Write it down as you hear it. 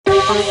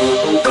Welcome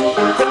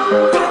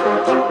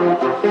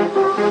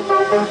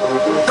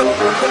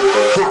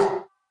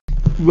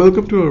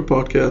to our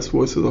podcast,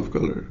 Voices of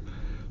Color.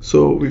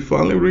 So, we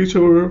finally reached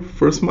our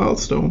first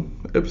milestone,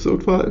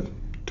 episode 5.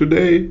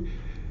 Today,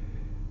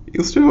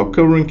 instead of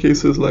covering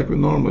cases like we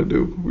normally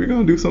do, we're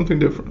going to do something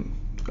different.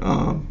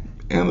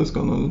 Anna's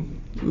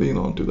going to lean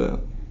on to that.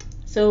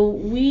 So,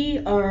 we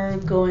are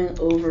going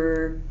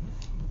over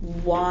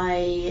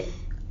why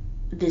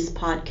this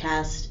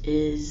podcast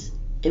is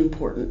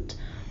important,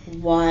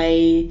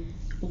 why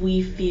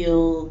we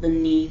feel the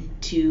need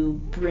to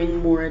bring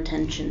more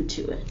attention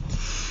to it,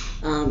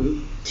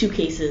 to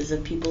cases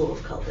of people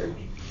of color.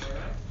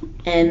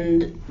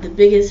 And the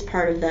biggest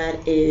part of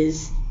that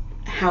is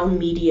how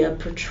media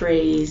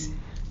portrays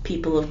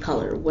people of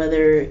color,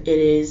 whether it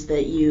is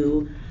that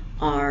you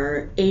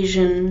are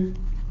Asian,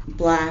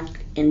 Black,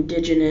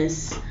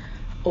 Indigenous,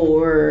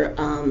 or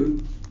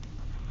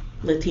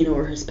Latino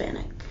or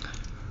Hispanic.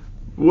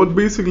 What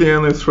basically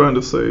Anna is trying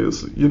to say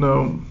is,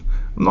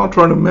 I'm not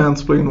trying to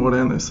mansplain what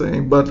Anna is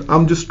saying, but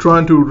I'm just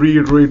trying to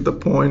reiterate the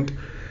point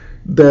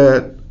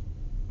that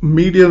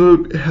media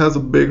has a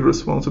big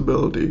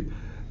responsibility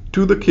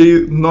to the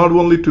case, not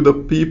only to the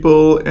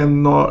people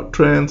and not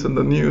trends in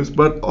the news,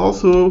 but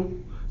also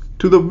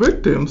to the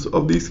victims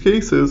of these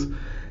cases.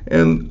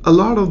 And a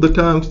lot of the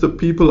times the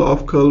people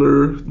of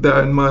color that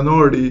are in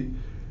minority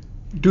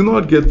do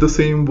not get the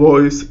same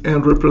voice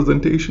and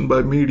representation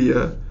by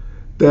media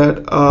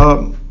that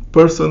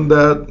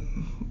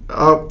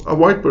a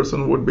white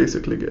person would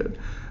basically get.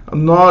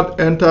 I'm not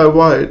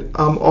anti-white,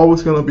 I'm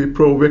always going to be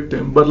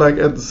pro-victim, but like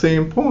at the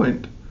same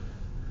point,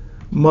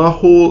 my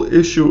whole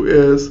issue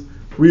is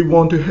we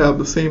want to have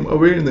the same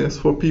awareness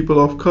for people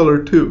of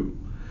color too,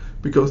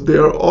 because they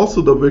are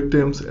also the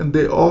victims and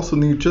they also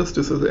need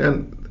justice.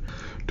 And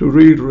to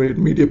reiterate,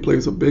 media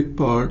plays a big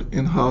part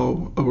in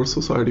how our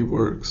society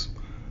works,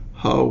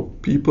 how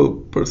people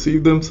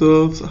perceive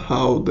themselves,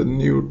 how the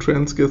new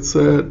trends get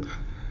set,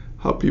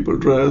 how people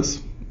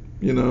dress,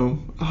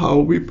 how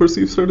we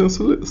perceive certain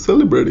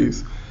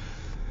celebrities.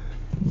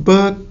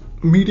 But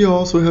media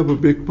also have a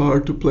big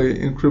part to play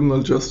in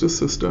criminal justice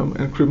system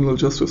and criminal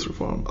justice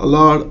reform. A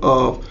lot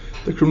of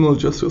the criminal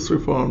justice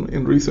reform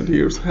in recent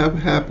years have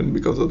happened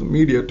because of the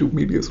media, to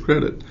media's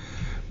credit.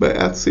 But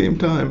at the same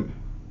time,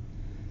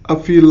 I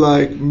feel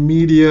like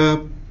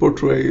media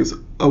portrays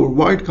our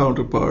white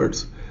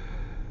counterparts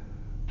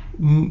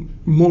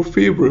more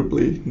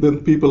favorably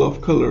than people of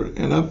color,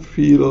 and I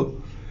feel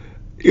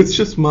it's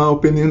just my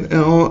opinion, and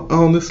I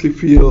honestly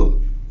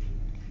feel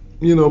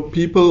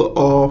people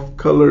of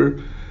color,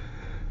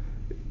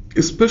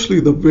 especially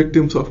the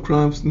victims of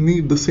crimes,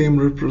 need the same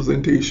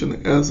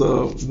representation as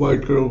a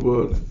white girl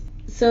would.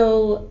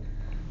 So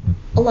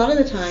a lot of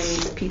the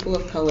times people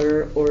of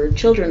color or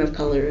children of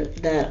color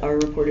that are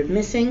reported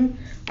missing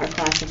are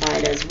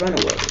classified as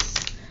runaways.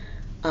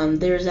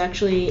 There's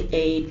actually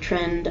a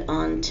trend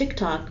on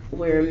TikTok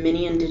where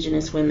many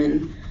Indigenous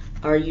women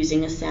are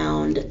using a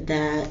sound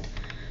that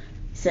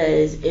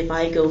says, if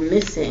I go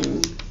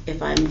missing,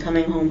 if I'm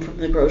coming home from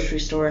the grocery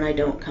store and I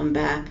don't come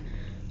back,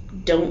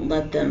 don't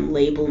let them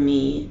label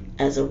me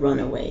as a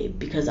runaway,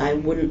 because I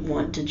wouldn't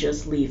want to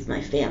just leave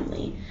my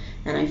family.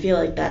 And I feel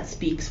like that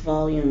speaks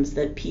volumes,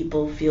 that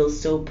people feel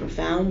so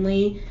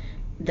profoundly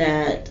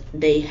that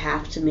they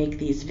have to make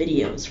these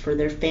videos for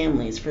their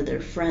families, for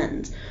their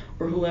friends,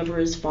 or whoever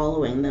is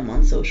following them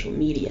on social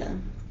media.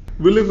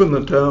 We live in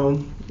a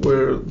town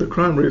where the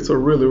crime rates are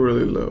really,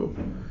 really low.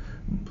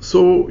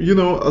 So,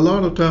 a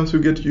lot of times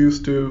we get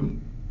used to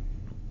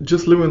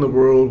just living in a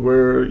world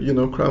where,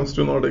 crimes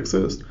do not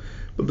exist.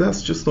 But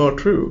that's just not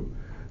true.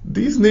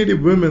 These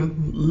Native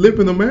women live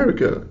in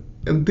America,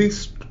 and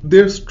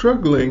they're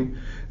struggling,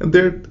 and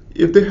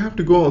if they have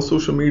to go on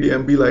social media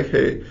and be like,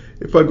 hey,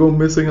 if I go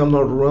missing, I'm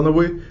not a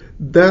runaway,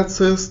 that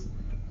says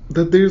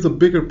that there's a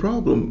bigger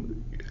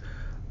problem.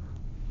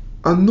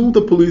 I know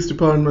the police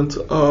departments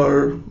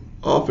are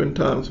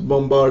oftentimes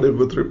bombarded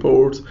with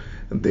reports,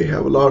 and they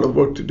have a lot of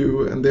work to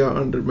do, and they are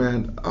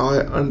undermanned. I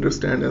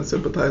understand and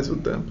sympathize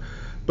with them.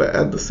 But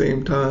at the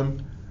same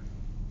time,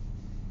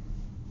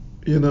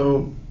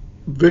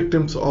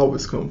 victims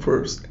always come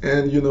first.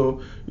 And,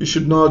 you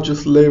should not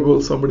just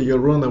label somebody a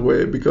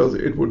runaway, because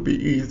it would be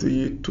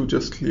easy to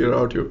just clear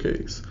out your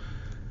case.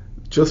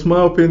 Just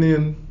my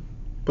opinion,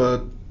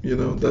 but,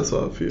 that's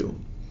how I feel.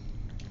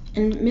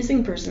 And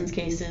missing persons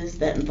cases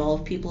that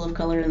involve people of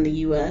color in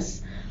the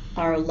U.S.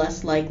 are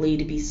less likely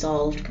to be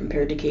solved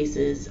compared to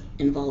cases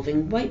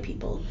involving white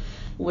people.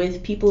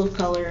 With people of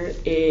color,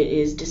 it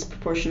is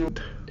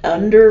disproportionately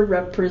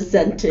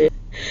underrepresented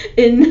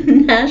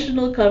in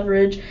national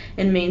coverage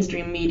and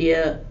mainstream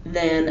media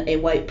than a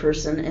white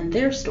person and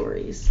their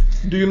stories.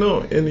 Do you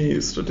know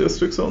any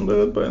statistics on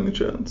that by any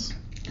chance?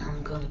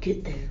 I'm gonna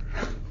get there.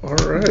 All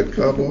right,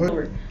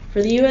 cowboy.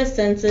 For the U.S.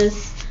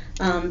 Census,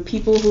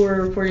 people who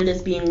are reported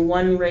as being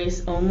one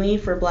race only,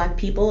 for Black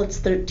people, it's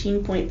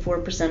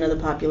 13.4% of the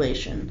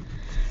population.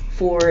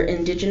 For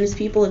Indigenous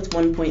people, it's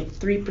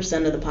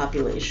 1.3% of the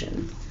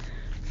population.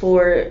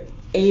 For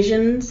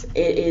Asians,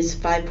 it is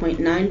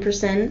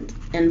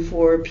 5.9%, and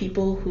for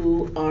people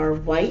who are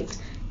white,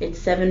 it's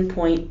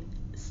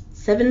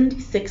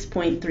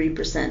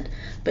 76.3%.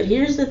 But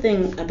here's the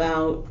thing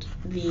about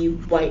the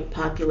white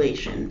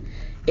population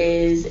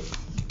is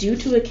due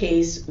to a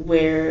case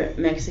where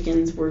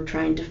Mexicans were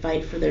trying to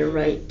fight for their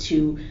right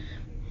to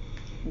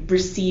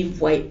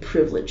receive white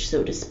privilege,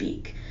 so to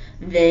speak.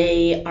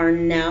 They are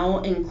now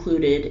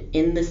included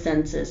in the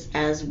census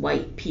as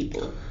white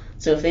people.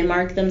 So if they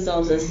mark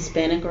themselves as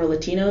Hispanic or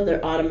Latino,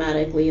 they're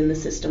automatically in the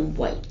system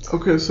white.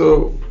 Okay,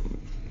 so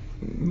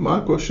my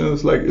question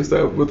is like, is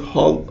that with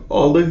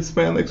all the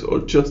Hispanics or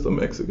just the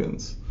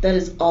Mexicans? That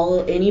is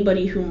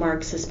anybody who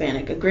marks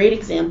Hispanic. A great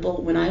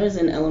example, when I was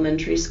in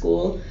elementary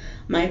school,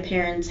 my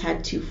parents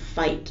had to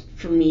fight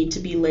for me to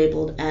be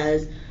labeled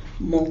as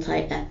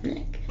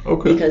multi-ethnic.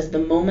 Okay. Because the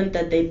moment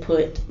that they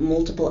put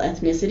multiple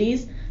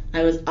ethnicities,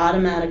 I was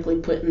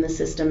automatically put in the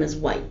system as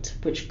white,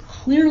 which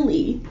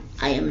clearly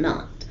I am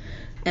not.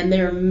 And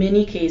there are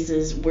many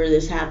cases where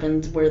this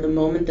happens, where the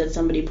moment that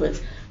somebody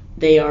puts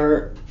they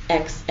are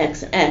X,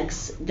 X, and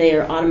X, they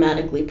are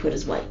automatically put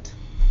as white.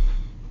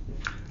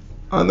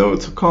 I know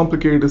it's a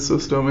complicated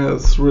system and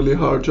it's a really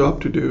hard job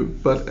to do,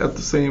 but at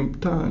the same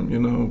time,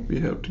 we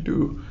have to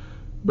do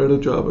a better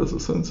job as a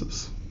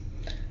census.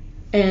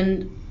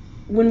 And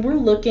when we're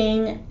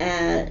looking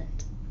at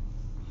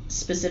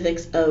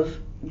specifics of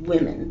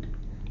women,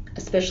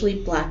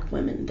 especially black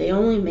women, they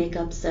only make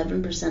up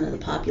 7% of the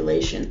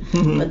population,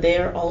 but they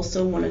are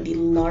also one of the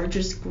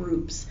largest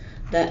groups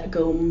that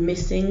go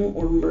missing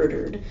or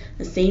murdered.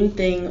 The same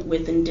thing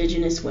with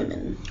indigenous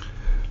women.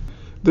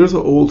 There's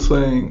an old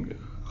saying,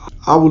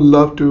 I would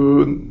love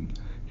to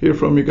hear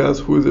from you guys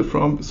who is it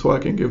from so I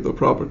can give the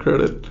proper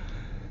credit.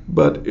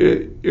 But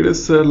it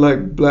is said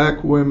like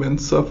black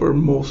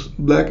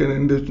and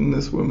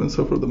indigenous women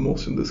suffer the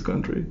most in this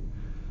country.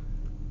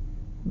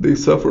 They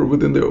suffer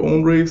within their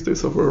own race, they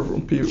suffer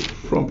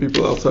from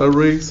people outside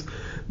race.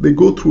 They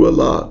go through a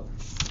lot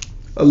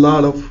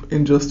of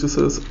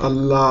injustices, a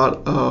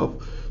lot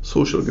of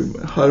social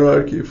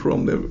hierarchy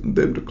from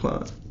their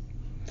decline.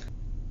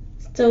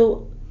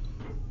 So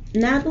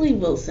Natalie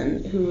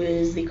Wilson, who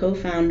is the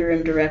co-founder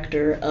and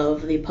director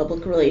of the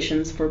Public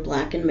Relations for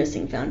Black and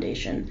Missing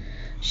Foundation,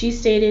 she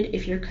stated,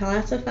 if you're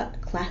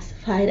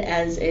classified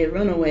as a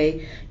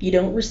runaway, you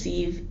don't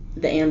receive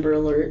the Amber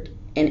Alert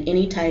and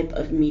any type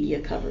of media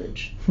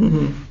coverage.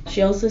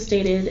 She also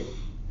stated,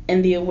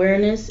 and the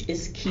awareness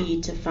is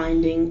key to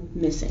finding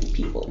missing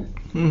people.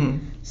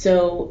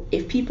 So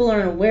if people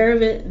aren't aware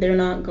of it, they're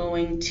not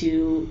going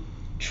to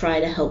try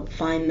to help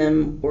find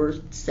them or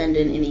send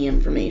in any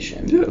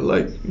information. Yeah,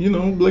 like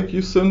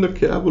you send a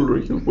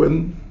cavalry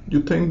when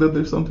you think that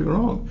there's something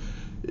wrong.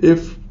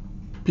 If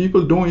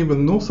people don't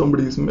even know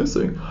somebody's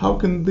missing, how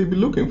can they be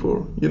looking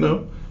for,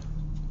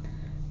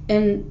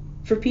 And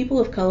for people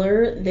of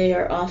color, they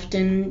are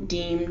often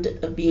deemed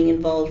of being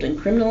involved in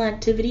criminal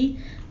activity,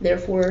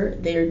 therefore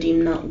they are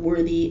deemed not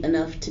worthy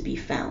enough to be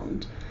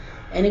found.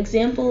 An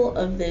example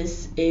of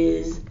this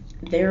is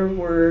there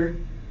were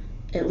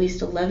at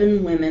least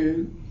 11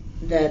 women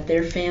that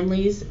their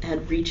families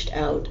had reached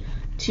out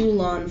to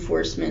law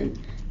enforcement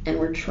and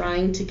were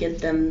trying to get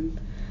them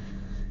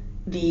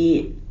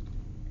the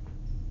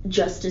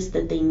justice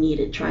that they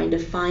needed, trying to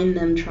find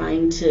them,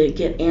 trying to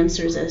get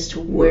answers as to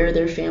where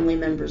their family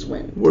members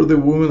went. Were they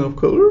women of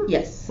color?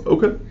 Yes.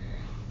 Okay.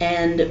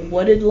 And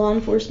what did law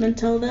enforcement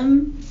tell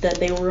them? That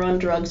they were on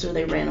drugs or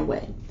they ran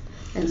away.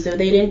 And so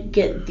they didn't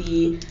get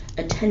the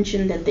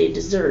attention that they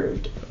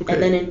deserved. Okay.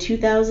 And then in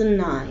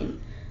 2009,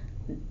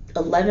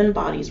 11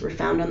 bodies were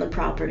found on the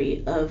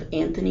property of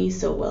Anthony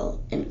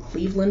Sowell in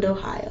Cleveland,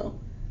 Ohio.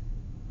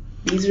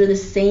 These are the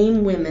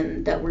same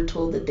women that were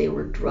told that they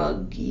were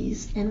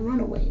druggies and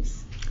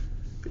runaways.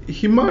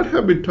 He might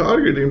have been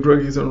targeting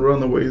druggies and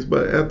runaways,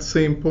 but at the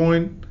same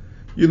point,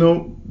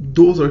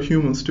 those are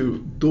humans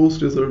too. Those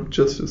deserve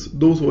justice.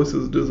 Those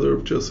voices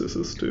deserve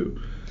justices too.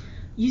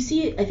 You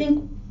see, I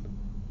think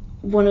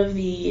one of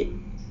the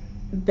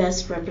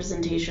best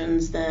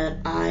representations that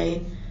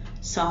I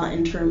saw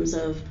in terms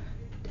of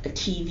a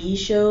TV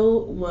show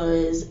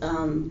was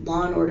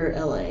Law and Order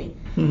LA,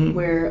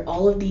 where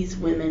all of these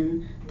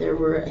women, there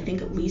were I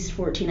think at least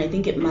 14, I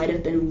think it might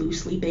have been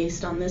loosely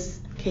based on this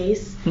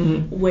case,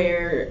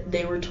 where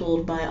they were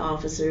told by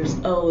officers,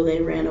 oh,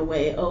 they ran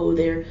away, oh,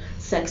 they're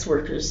sex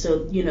workers,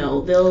 so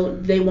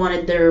they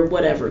wanted their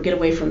whatever, get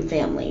away from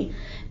family,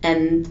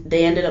 and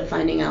they ended up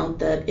finding out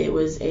that it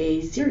was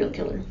a serial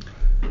killer.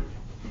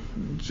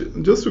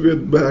 Just to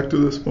get back to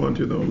this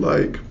point,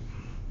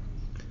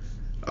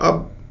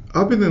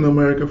 I've been in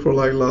America for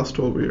last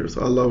 12 years.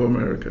 I love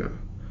America.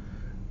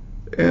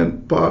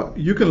 But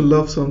you can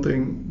love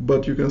something,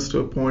 but you can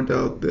still point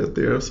out that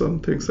there are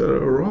some things that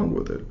are wrong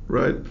with it,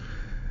 right?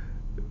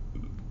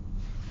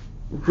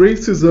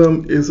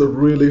 Racism is a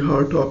really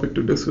hard topic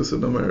to discuss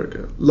in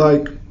America.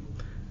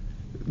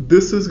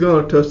 This is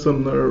gonna touch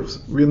some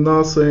nerves. We're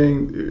not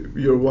saying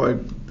you're white,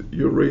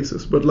 you're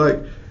racist, but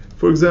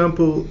for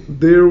example,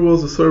 there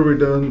was a survey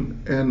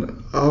done,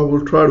 and I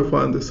will try to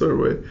find the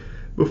survey,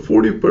 but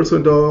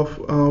 40% of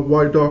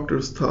white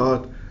doctors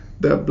thought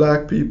that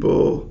black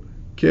people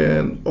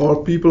can,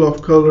 or people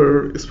of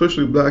color,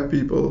 especially black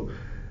people,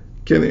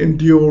 can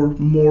endure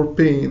more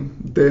pain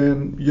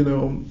than,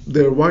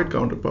 their white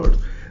counterparts.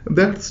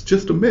 That's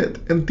just a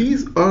myth. And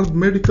these are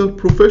medical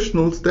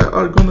professionals that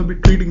are going to be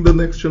treating the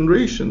next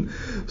generation.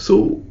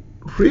 So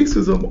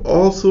racism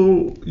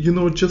also,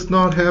 just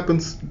not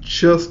happens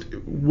just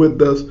with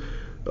the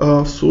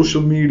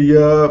social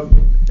media,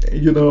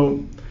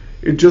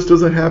 it just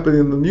doesn't happen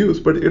in the news,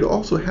 but it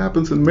also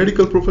happens in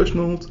medical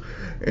professionals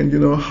and,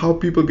 how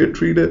people get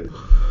treated.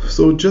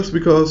 So just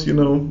because,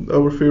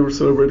 our favorite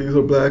celebrities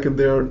are black and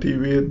they're on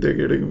TV, they're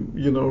getting,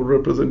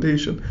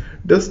 representation,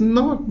 does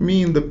not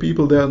mean the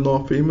people that are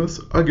not famous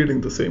are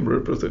getting the same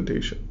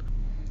representation.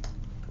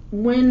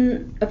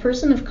 When a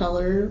person of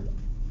color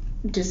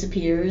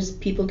disappears,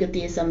 people get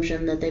the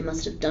assumption that they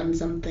must have done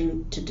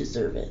something to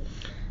deserve it.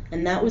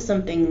 And that was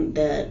something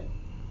that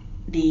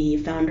the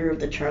founder of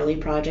the Charlie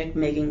Project,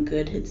 Megan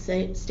Good, had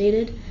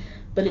stated,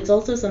 but it's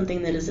also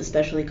something that is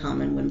especially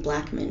common when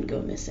black men go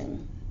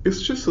missing.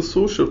 It's just a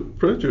social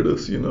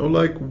prejudice,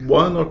 like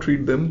why not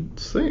treat them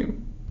the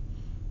same?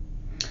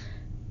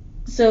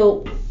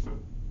 So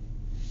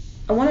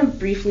I want to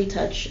briefly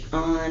touch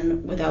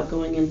on, without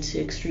going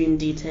into extreme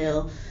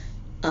detail,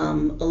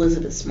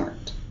 Elizabeth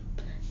Smart.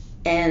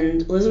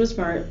 And Elizabeth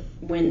Smart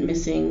went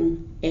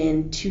missing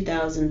in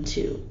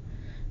 2002.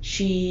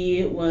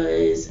 She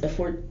was I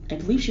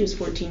believe she was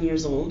 14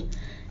 years old,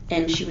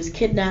 and she was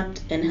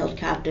kidnapped and held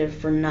captive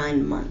for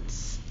 9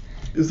 months.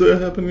 Is that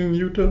happening in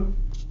Utah?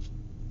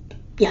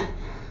 Yeah.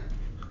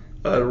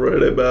 I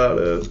read about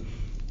it.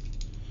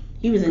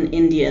 He was in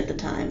India at the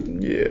time.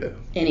 Yeah.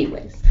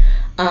 Anyways,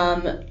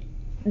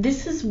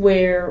 this is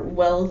where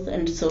wealth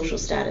and social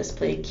status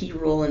play a key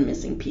role in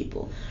missing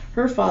people.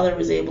 Her father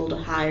was able to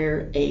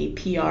hire a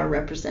PR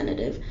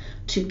representative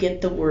to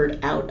get the word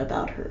out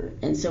about her.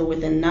 And so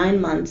within 9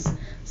 months,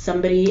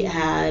 somebody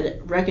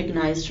had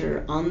recognized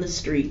her on the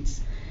streets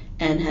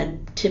and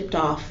had tipped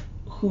off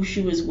who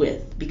she was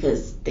with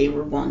because they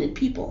were wanted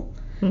people.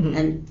 Mm-hmm.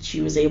 And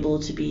she was able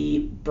to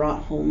be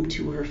brought home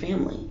to her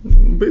family.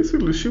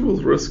 Basically, she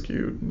was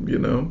rescued,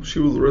 She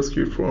was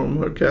rescued from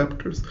her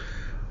captors.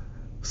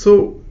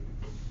 So,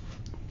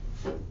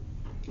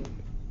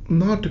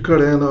 not to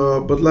cut Anna,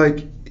 but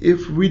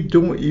if we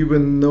don't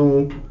even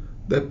know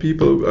that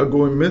people are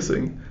going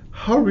missing,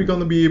 how are we going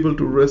to be able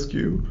to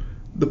rescue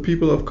the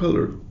people of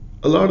color?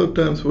 A lot of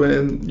times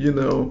when,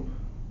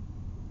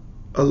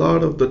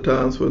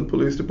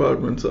 police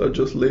departments are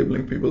just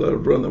labeling people as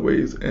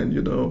runaways and,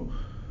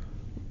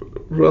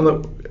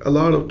 a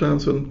lot of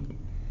times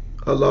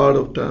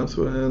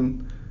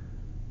when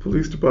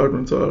police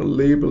departments are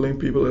labeling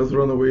people as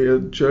runaway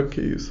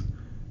junkies,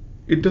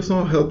 it does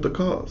not help the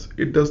cause.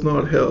 It does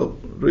not help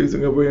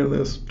raising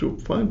awareness to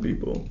find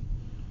people.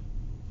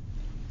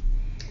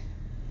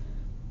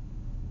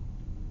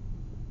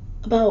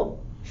 About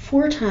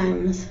 4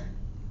 times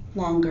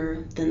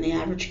longer than the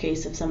average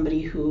case of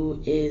somebody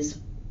who is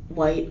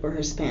white or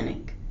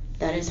Hispanic.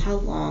 That is how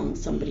long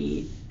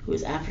somebody who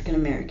is African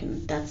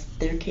American,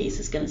 their case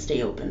is going to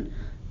stay open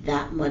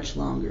that much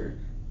longer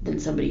than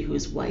somebody who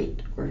is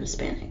white or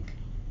Hispanic.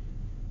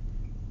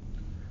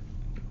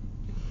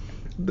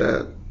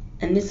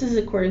 And this is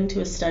according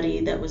to a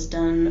study that was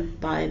done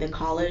by the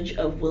College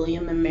of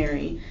William and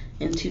Mary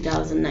in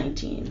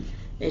 2019.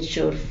 It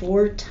showed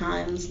 4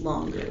 times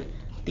longer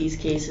these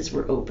cases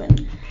were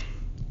open.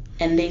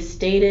 And they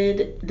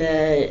stated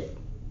that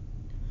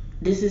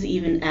this is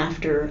even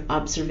after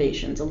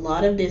observations. A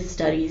lot of these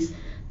studies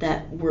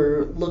that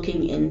were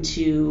looking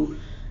into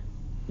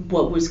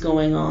what was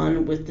going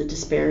on with the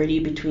disparity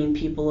between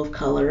people of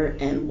color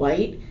and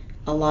white,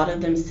 a lot of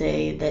them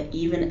say that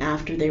even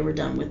after they were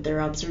done with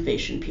their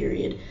observation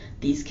period,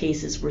 these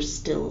cases were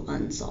still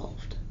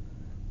unsolved.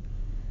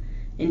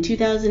 In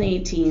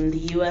 2018,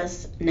 the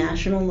U.S.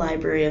 National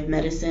Library of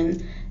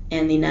Medicine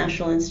and the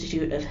National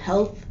Institute of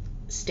Health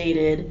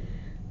stated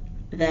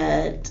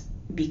that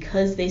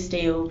because they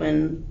stay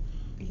open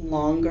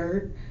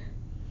longer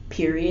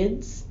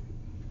periods,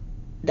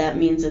 that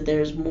means that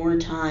there's more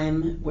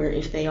time where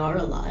if they are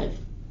alive,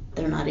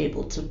 they're not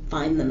able to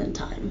find them in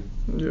time.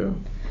 Yeah.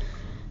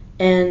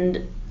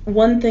 And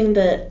one thing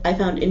that I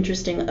found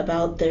interesting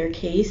about their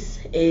case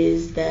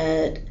is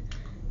that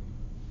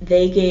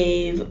they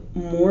gave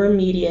more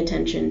media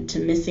attention to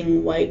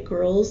missing white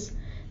girls,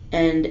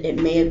 and it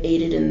may have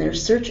aided in their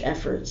search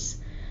efforts,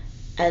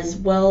 as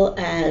well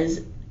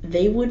as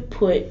they would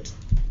put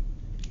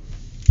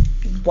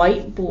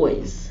white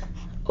boys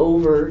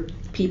over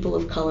people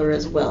of color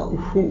as well.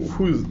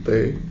 Who's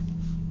they?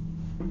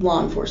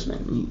 Law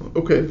enforcement.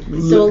 Okay.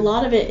 So a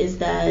lot of it is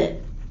that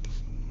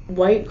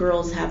white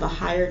girls have a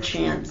higher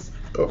chance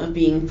of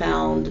being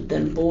found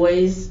than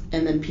boys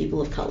and then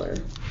people of color.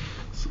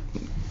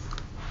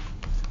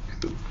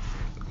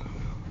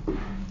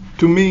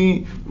 To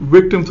me,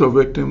 victims are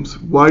victims.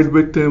 White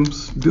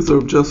victims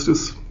deserve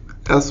justice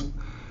as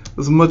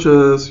much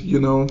as,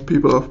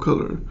 people of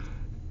color.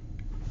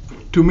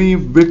 To me,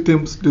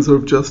 victims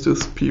deserve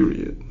justice,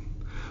 period.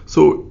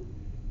 So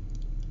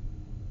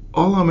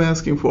All I'm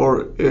asking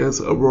for is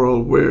a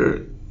world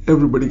where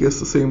everybody gets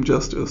the same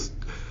justice,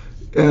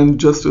 and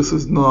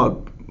justice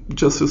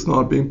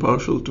not being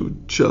partial to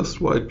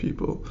just white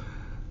people.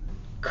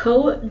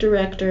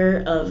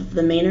 Co-director of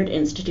the Maynard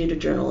Institute of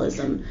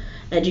Journalism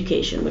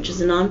Education, which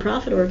is a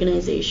nonprofit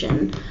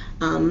organization,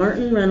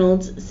 Martin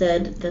Reynolds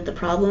said that the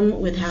problem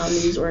with how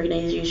news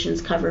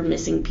organizations cover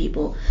missing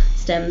people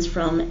stems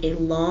from a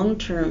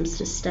long-term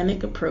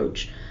systemic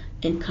approach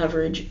in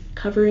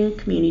covering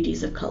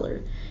communities of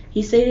color.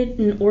 He stated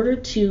in order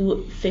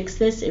to fix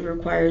this, it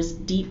requires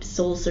deep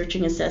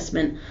soul-searching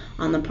assessment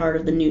on the part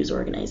of the news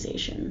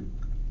organization.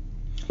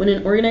 When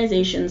an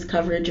organization's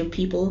coverage of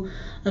people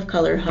of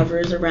color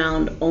hovers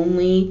around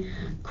only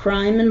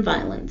crime and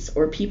violence,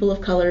 or people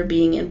of color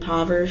being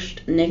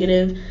impoverished,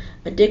 negative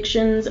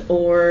addictions,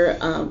 or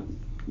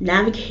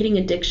navigating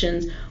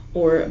addictions,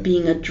 or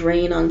being a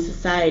drain on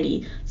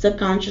society,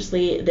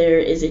 subconsciously there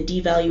is a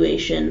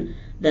devaluation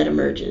that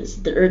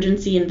emerges. The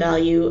urgency and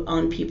value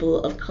on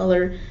people of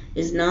color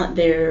is not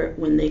there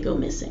when they go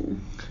missing.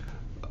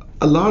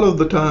 A lot of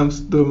the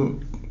times, the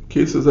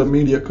cases that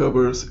media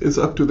covers is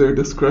up to their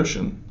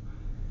discretion.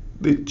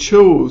 They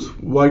chose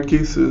white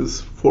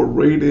cases for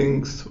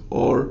ratings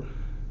or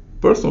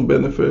personal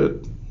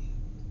benefit.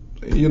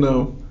 You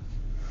know,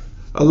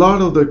 a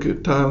lot of the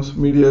times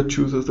media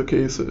chooses the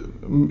case.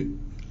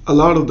 A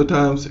lot of the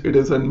times it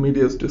is at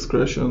media's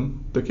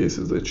discretion the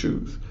cases they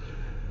choose.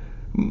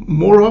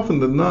 More often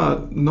than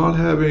not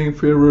having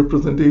fair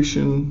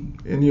representation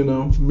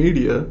in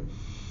media.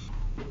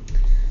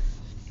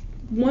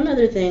 One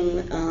other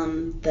thing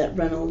that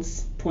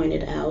Reynolds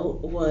pointed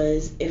out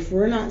was, if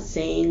we're not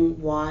saying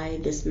why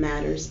this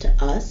matters to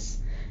us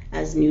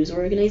as news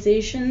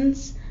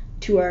organizations,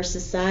 to our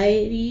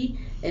society,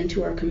 and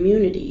to our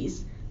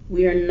communities,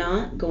 we are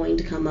not going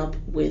to come up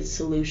with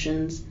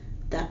solutions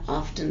that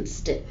often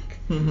stick.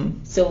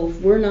 Mm-hmm. So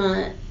if we're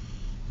not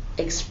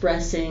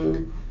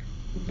expressing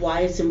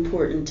why it's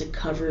important to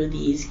cover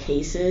these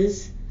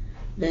cases,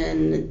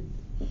 then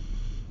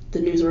the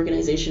news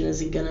organization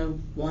isn't going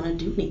to want to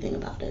do anything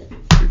about it.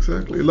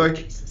 Exactly.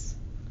 Like,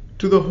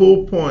 to the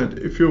whole point,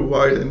 if you're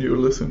white and you're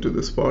listening to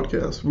this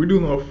podcast, we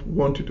do not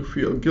want you to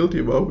feel guilty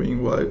about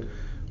being white.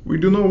 We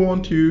do not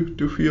want you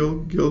to feel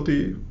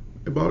guilty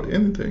about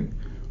anything.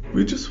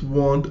 We just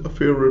want a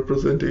fair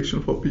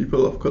representation for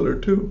people of color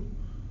too.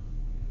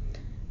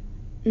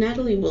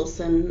 Natalie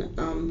Wilson,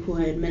 who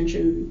I had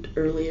mentioned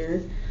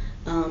earlier,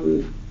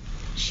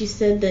 she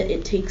said that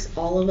it takes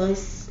all of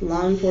us,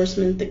 law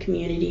enforcement, the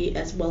community,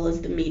 as well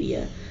as the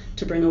media,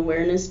 to bring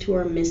awareness to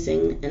our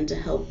missing and to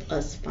help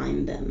us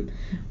find them.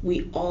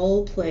 We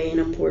all play an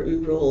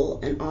important role,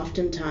 and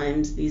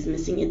oftentimes these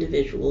missing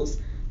individuals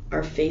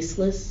are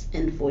faceless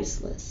and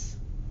voiceless.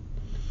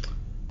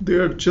 They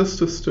are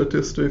just as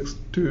statistics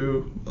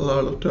to a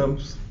lot of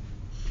times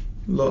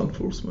law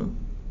enforcement.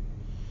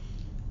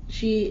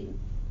 She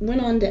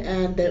went on to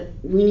add that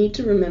we need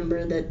to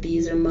remember that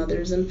these are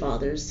mothers and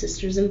fathers,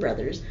 sisters and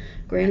brothers,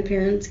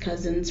 grandparents,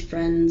 cousins,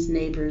 friends,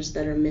 neighbors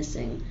that are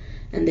missing,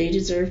 and they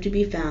deserve to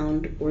be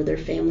found, or their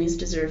families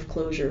deserve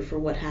closure for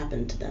what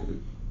happened to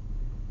them.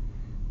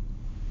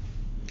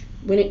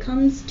 When it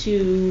comes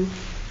to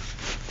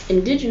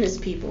Indigenous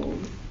people,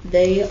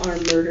 they are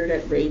murdered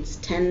at rates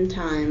 10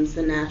 times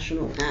the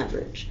national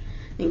average.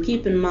 And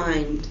keep in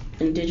mind,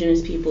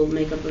 Indigenous people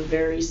make up a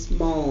very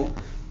small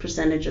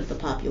percentage of the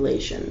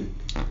population.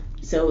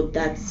 So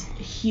that's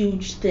a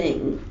huge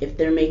thing if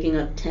they're making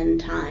up 10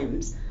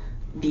 times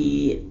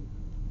the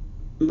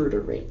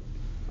murder rate.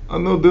 I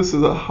know this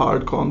is a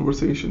hard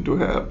conversation to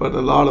have, but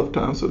a lot of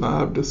times when I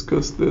have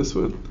discussed this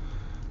with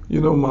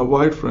my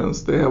white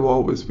friends, they have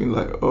always been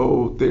like,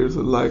 oh, there's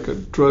like a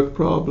drug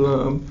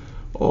problem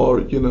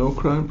or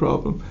crime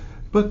problem.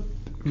 But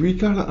we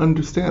gotta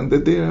understand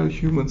that they are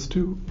humans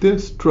too. They're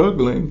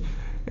struggling,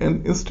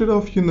 and instead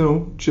of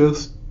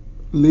just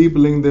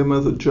labeling them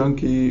as a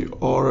junkie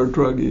or a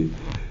druggie,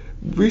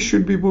 we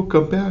should be more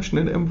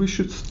compassionate, and we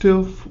should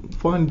still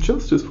find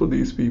justice for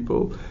these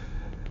people.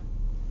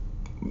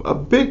 A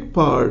big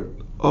part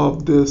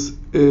of this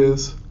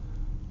is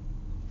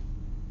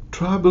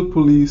tribal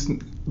police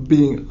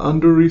being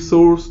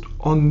under-resourced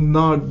or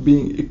not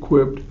being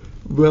equipped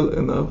well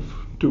enough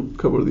to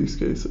cover these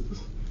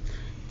cases.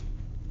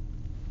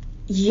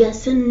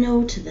 Yes and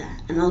no to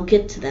that, and I'll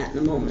get to that in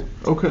a moment.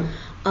 Okay.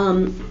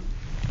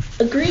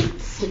 A great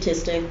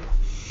statistic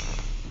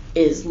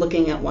is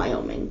looking at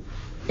Wyoming.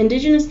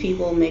 Indigenous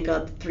people make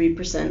up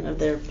 3% of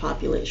their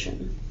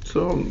population.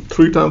 So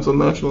 3 times the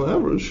national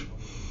average.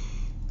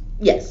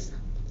 Yes.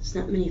 There's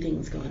not many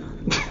things going on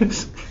in Wyoming.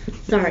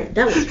 Sorry,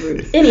 that was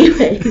rude.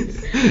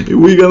 Anyways.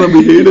 We're gonna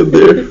be hated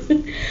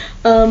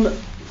there.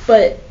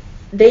 But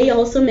they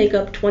also make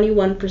up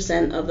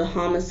 21% of the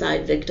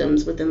homicide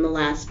victims within the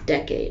last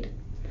decade.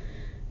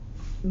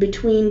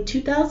 Between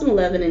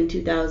 2011 and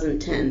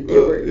 2010,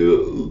 there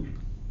were...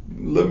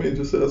 Let me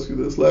just ask you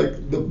this: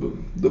 like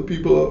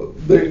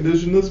the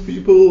indigenous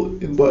people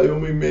in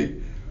Wyoming make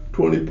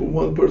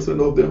 21%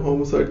 of their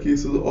homicide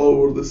cases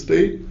all over the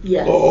state,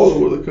 yes, or all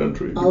over the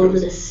country? All over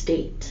the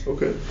state.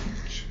 Okay.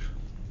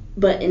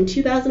 But in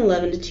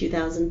 2011 to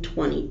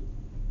 2020,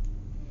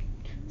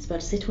 I was about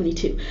to say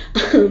 22,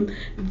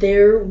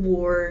 there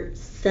were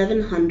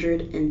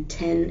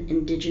 710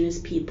 indigenous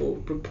people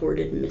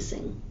reported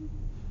missing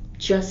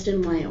just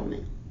in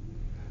Wyoming.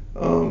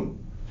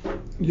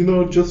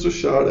 Just a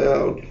shout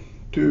out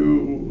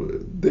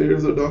to,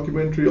 there's a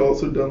documentary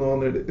also done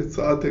on it. It's,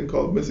 I think,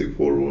 called Missing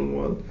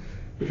 411.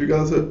 If you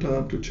guys have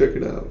time to check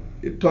it out,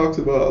 it talks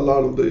about a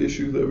lot of the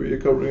issues that we are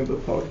covering in the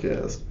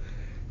podcast.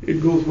 It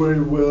goes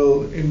very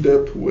well in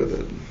depth with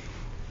it.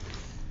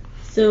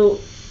 So,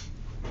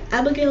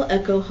 Abigail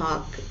Echo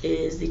Hawk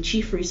is the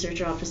Chief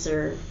Research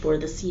Officer for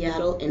the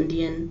Seattle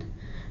Indian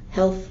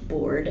Health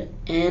Board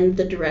and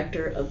the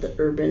Director of the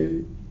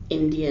Urban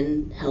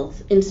Indian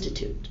Health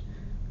Institute.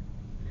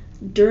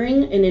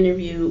 During an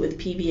interview with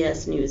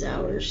PBS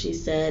NewsHour, she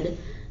said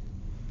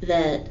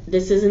that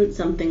this isn't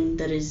something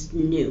that is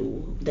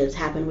new, that's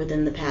happened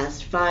within the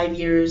past 5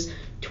 years,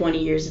 20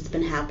 years. It's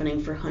been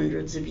happening for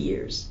hundreds of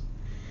years.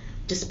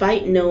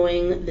 Despite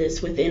knowing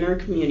this within our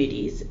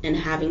communities and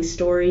having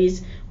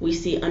stories, we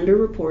see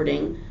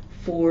underreporting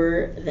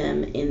for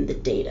them in the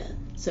data.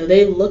 So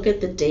they look at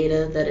the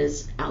data that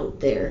is out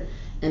there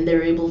and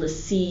they're able to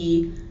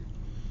see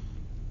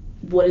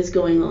what is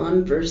going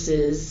on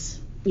versus,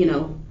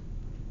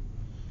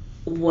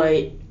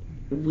 what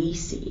we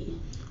see.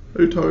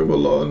 Are you talking about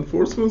law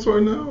enforcement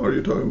right now, or are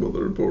you talking about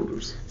the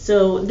reporters?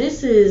 So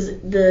this is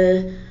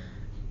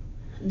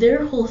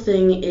their whole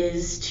thing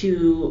is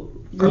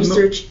to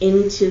research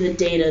into the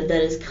data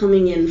that is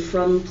coming in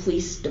from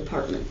police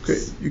departments.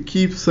 Okay, you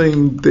keep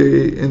saying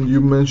they, and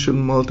you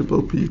mentioned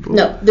multiple people.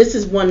 No, this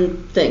is one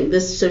thing.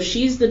 So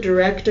she's the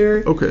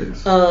director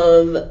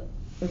of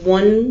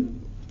one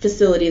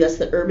facility, that's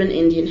the Urban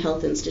Indian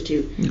Health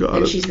Institute.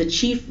 And she's the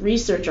Chief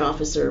Research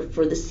Officer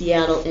for the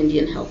Seattle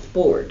Indian Health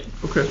Board.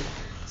 Okay.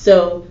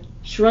 So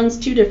she runs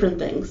two different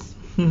things.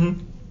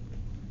 Mm-hmm.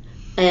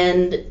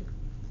 And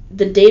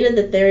the data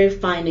that they're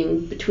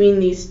finding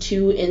between these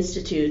two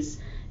institutes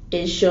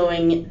is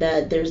showing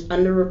that there's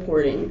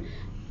underreporting.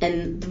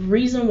 And the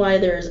reason why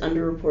there's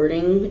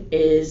underreporting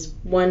is,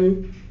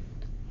 one,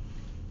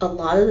 a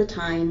lot of the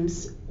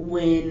times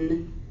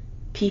when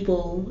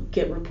people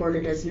get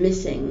reported as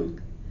missing,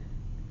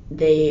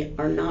 they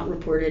are not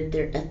reported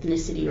their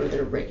ethnicity or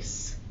their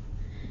race.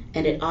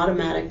 And it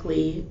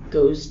automatically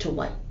goes to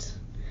white.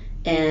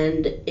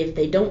 And if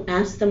they don't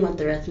ask them what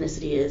their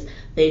ethnicity is,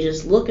 they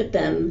just look at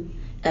them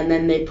and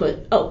then they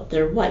put, oh,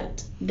 they're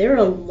white. There are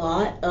a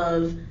lot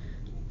of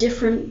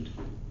different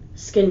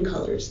skin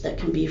colors that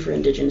can be for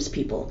indigenous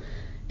people.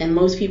 And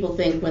most people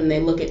think when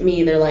they look at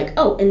me, they're like,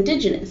 oh,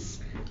 indigenous.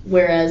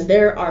 Whereas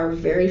there are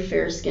very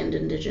fair-skinned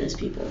indigenous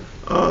people.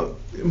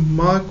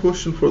 My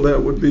question for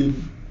that would be,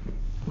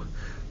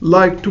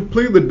 like, to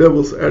play the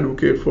devil's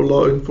advocate for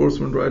law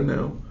enforcement right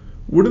now,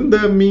 wouldn't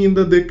that mean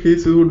that their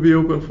cases would be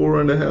open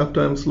 4.5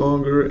 times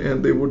longer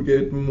and they would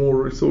get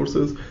more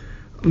resources?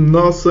 I'm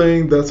not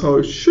saying that's how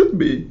it should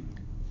be,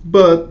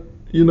 but,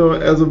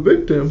 as a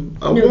victim,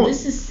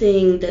 this is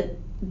saying that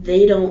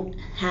they don't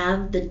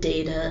have the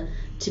data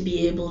to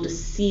be able to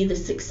see the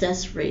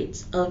success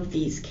rates of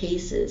these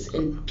cases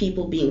and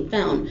people being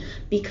found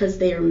because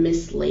they are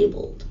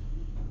mislabeled.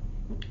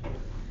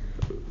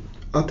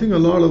 I think a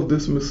lot of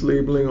this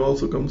mislabeling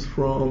also comes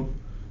from,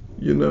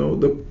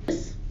 the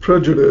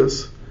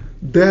prejudice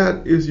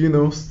that is,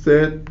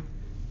 set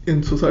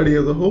in society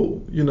as a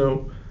whole.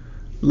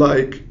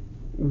 Like,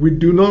 we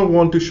do not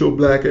want to show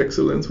black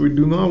excellence. We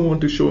do not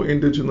want to show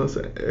indigenous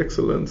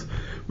excellence.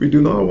 We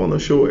do not want to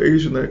show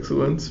Asian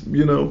excellence.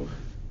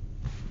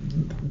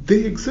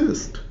 They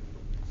exist.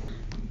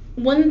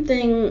 One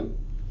thing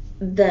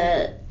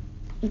that,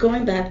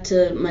 going back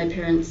to my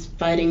parents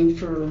fighting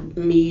for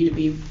me to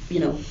be,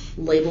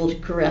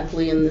 labeled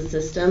correctly in the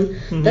system,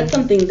 Mm-hmm. That's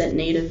something that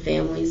Native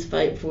families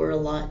fight for a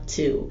lot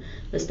too,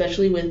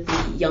 especially with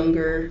the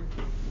younger.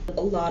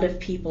 A lot of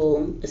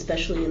people,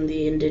 especially in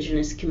the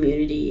indigenous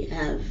community,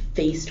 have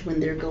faced when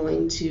they're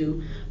going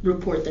to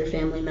report their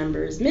family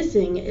members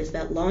missing is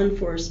that law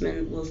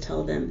enforcement will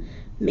tell them,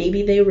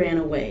 maybe they ran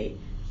away.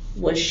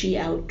 Was she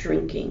out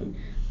drinking?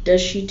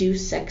 Does she do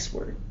sex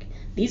work?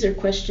 These are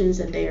questions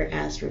that they are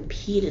asked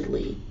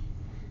repeatedly.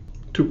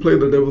 To play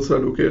the devil's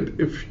advocate,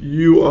 if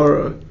you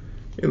are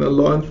in a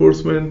law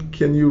enforcement,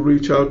 can you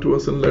reach out to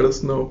us and let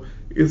us know?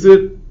 Is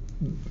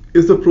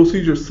the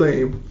procedure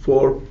same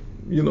for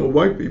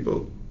white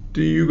people?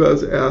 Do you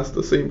guys ask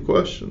the same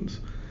questions?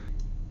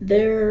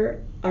 There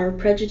are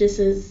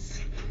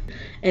prejudices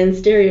and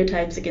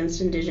stereotypes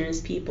against indigenous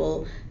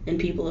people and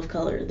people of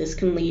color. This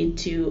can lead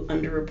to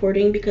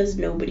underreporting because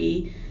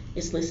nobody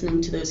is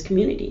listening to those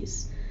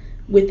communities.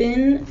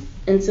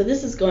 And so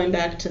this is going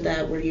back to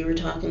that where you were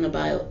talking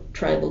about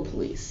tribal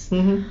police.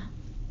 Mm-hmm.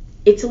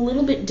 It's a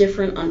little bit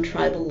different on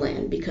tribal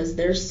land because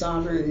they're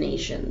sovereign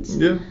nations.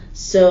 Yeah.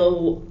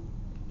 So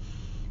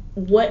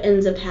what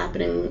ends up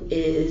happening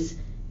is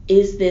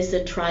this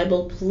a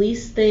tribal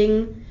police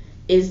thing?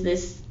 Is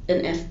this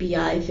an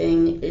FBI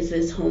thing? Is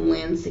this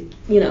Homeland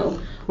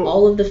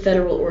all of the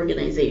federal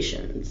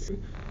organizations?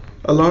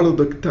 a lot of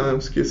the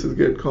times cases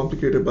get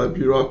complicated by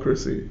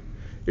bureaucracy.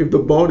 If the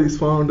body is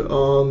found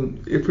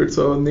on, if it's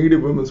a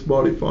Native woman's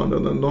body found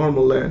on a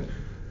normal land,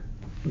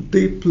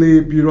 they play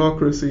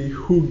bureaucracy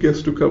who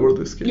gets to cover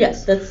this case.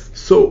 Yes,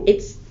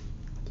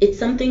 it's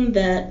something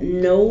that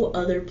no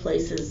other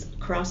places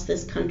across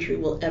this country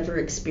will ever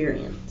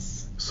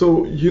experience.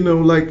 So,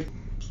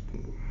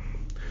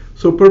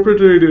 so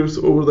perpetrators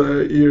over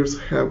the years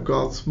have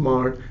got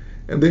smart,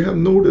 and they have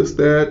noticed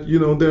that,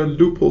 there are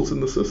loopholes in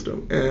the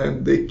system,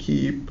 and they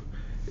keep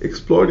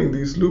exploiting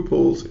these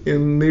loopholes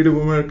in Native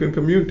American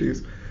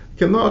communities.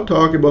 Cannot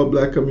talk about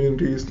black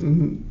communities,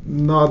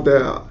 not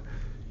that,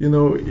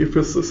 if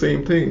it's the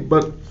same thing,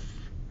 but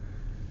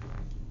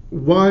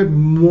why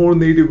more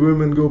Native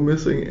women go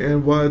missing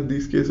and why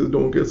these cases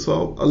don't get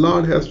solved? A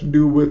lot has to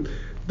do with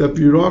the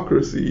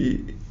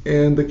bureaucracy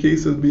and the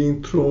cases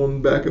being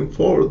thrown back and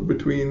forth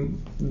between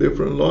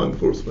different law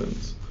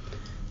enforcements.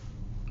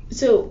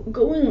 So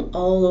going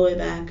all the way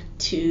back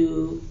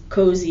to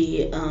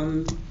Cozy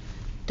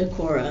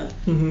Decora,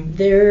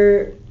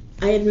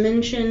 I had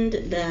mentioned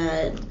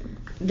that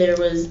there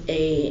was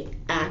a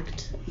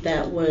act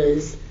that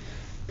was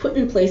put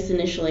in place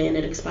initially, and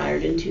it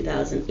expired in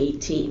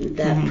 2018,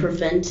 that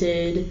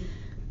prevented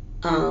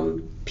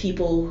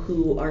people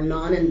who are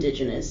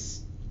non-Indigenous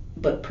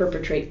but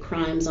perpetrate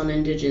crimes on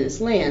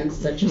Indigenous lands,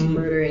 such as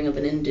murdering of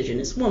an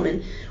Indigenous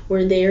woman,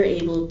 where they are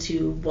able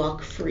to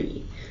walk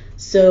free.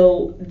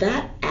 So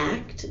that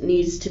act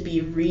needs to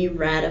be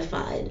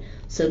re-ratified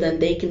so then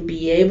they can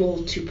be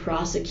able to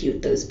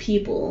prosecute those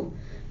people,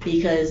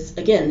 because,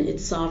 again,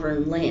 it's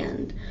sovereign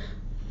land.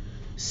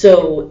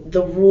 So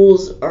the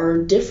rules are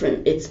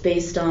different. It's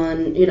based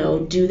on,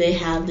 do they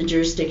have the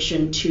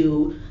jurisdiction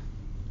to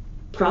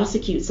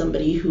prosecute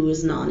somebody who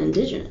is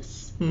non-Indigenous?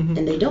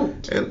 And they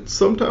don't. And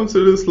sometimes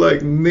it is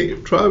like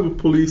tribal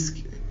police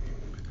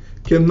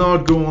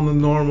cannot go on a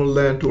normal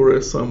land to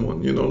arrest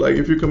someone. Like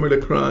if you commit a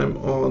crime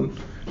on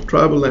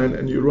tribal land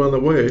and you run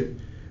away,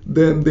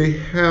 then they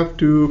have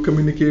to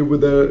communicate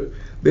with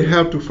they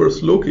have to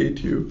first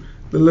locate you,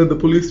 then let the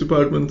police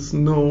departments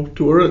know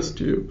to arrest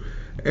you.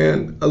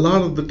 And a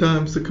lot of the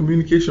times the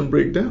communication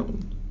break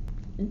down.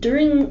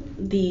 During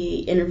the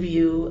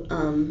interview,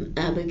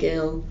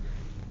 Abigail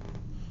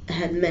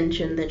had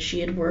mentioned that she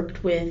had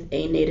worked with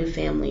a Native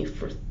family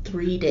for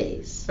 3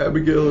 days.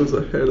 Abigail is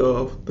the head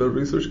of the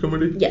research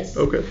committee? Yes.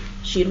 Okay.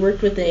 She had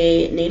worked with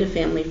a Native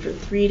family for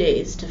 3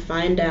 days to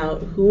find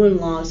out who in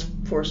law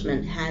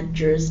enforcement had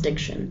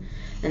jurisdiction.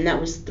 And that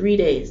was 3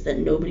 days that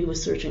nobody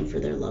was searching for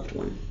their loved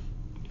one.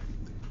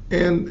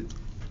 And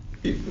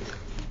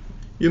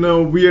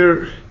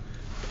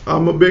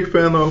I'm a big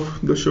fan of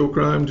the show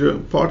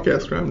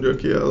podcast Crime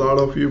Junkie. A lot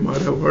of you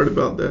might have heard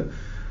about that.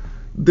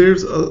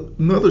 There's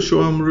another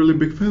show I'm a really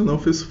big fan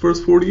of, is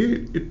First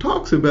 48. It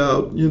talks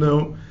about,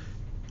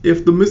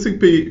 if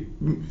the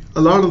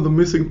a lot of the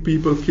missing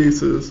people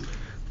cases,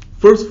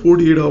 first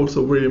 48 hours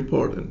are very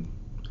important.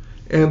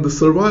 And the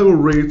survival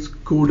rates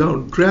go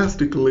down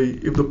drastically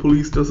if the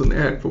police doesn't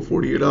act for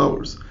 48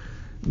 hours.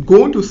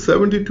 Going to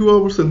 72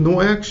 hours and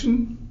no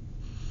action,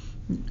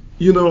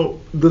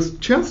 the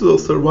chances of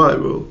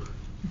survival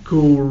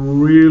become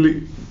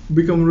really,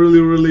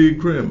 really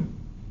grim.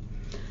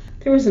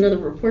 There was another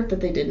report that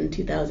they did in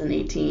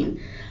 2018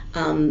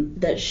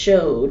 that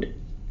showed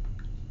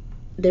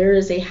there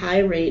is a high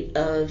rate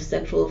of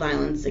sexual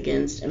violence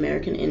against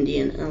American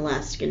Indian and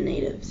Alaskan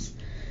Natives.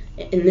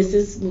 And this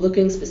is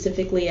looking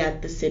specifically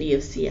at the city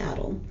of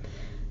Seattle.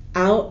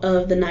 Out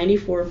of the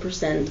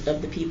 94%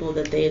 of the people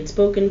that they had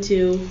spoken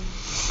to,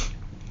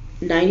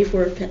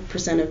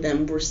 94% of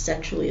them were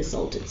sexually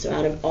assaulted. So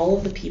out of all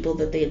of the people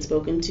that they had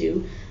spoken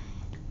to,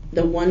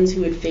 the ones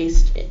who had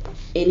faced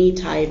any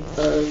type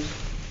of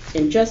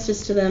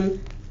injustice to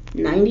them,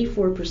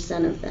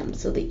 94% of them,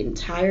 so the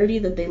entirety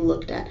that they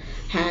looked at,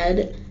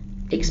 had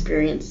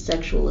experienced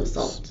sexual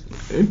assault.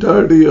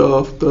 Entirety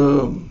of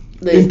the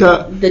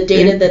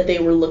data that they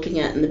were looking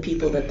at and the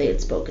people that they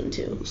had spoken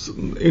to.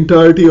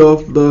 Entirety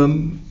of the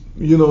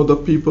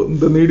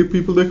the Native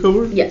people they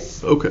covered?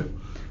 Yes. Okay.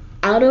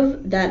 Out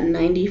of that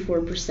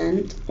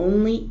 94%,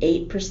 only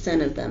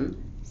 8% of them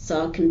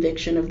saw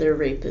conviction of their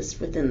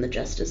rapist within the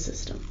justice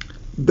system.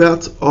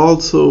 That's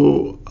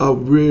also a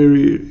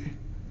very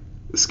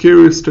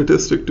scary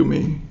statistic to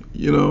me.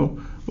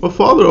 I'm a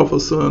father of a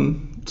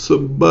son,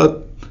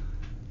 but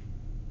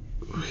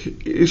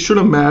it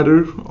shouldn't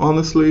matter,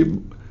 honestly.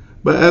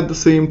 But at the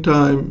same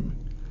time,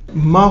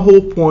 my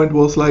whole point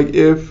was like,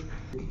 if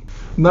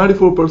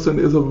 94%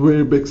 is a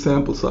very big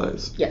sample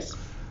size. Yes.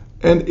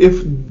 And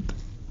if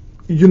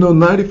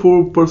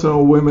 94%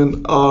 of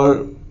women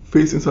are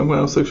facing some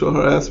kind of sexual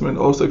harassment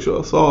or sexual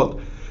assault,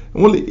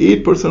 and only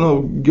 8%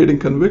 are getting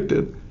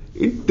convicted,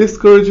 it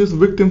discourages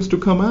victims to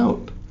come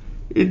out.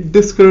 It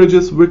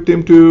discourages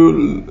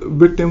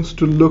victims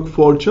to look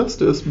for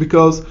justice,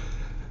 because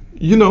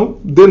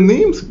their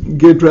names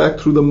get dragged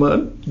through the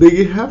mud.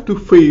 They have to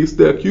face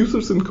the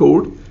accusers in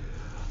court.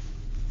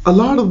 A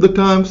lot of the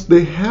times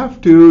they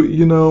have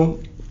to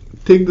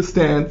take the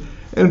stand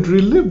and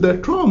relive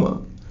that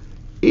trauma.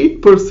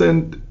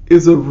 8%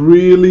 is a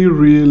really,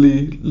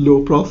 really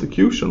low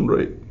prosecution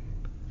rate.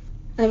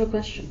 I have a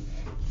question.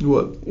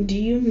 What? Do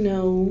you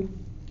know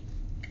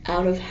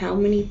out of how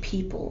many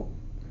people,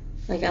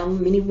 like how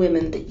many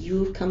women that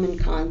you have come in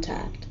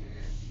contact,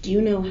 do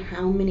you know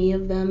how many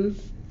of them,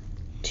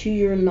 to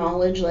your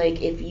knowledge,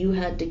 like if you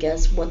had to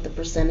guess what the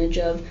percentage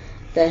of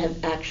that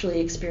have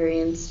actually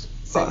experienced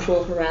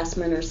sexual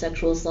harassment or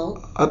sexual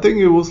assault? I think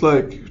it was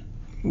like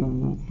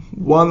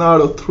 1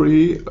 out of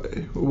 3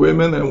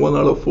 women and 1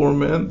 out of 4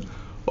 men.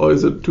 Or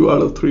is it 2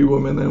 out of 3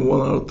 women and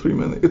 1 out of 3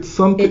 men? It's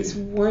something. It's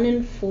 1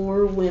 in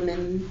 4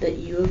 women that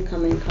you have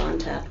come in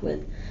contact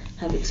with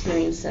have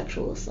experienced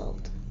sexual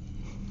assault.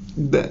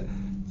 That,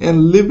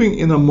 and living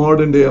in a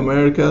modern day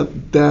America,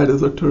 that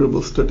is a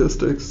terrible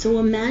statistic. So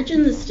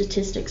imagine the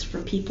statistics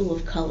for people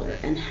of color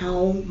and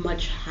how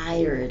much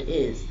higher it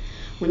is.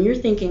 When you're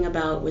thinking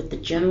about with the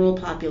general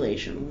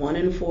population, 1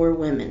 in 4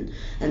 women,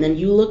 and then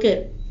you look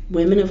at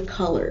women of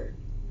color,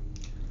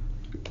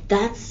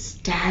 that's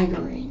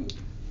staggering.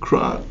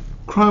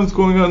 Crimes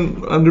going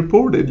on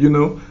unreported,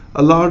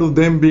 a lot of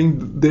them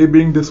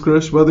being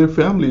discouraged by their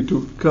family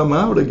to come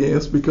out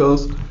against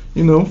because,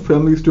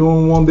 families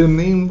don't want their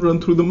name run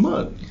through the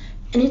mud.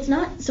 And it's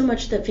not so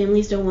much that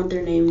families don't want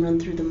their name run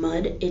through the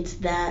mud, it's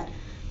that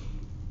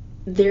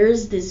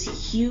there's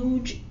this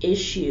huge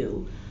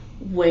issue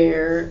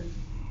where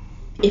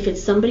if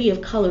it's somebody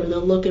of color,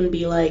 they'll look and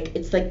be like,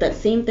 it's like that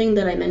same thing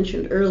that I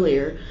mentioned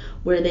earlier,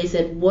 where they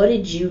said, what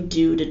did you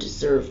do to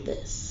deserve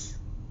this?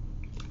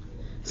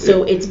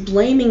 So it's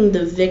blaming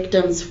the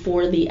victims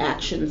for the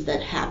actions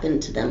that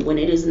happened to them when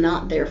it is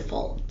not their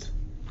fault.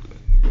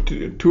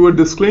 To a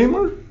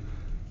disclaimer,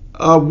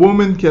 a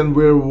woman can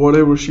wear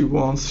whatever she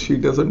wants. She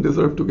doesn't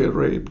deserve to get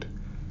raped.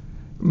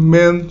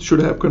 Men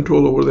should have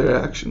control over their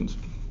actions.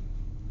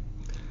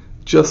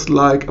 Just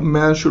like a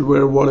man should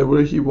wear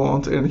whatever he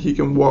wants and he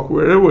can walk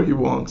wherever he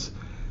wants,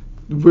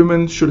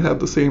 women should have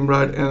the same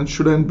right and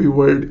shouldn't be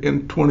worried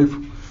in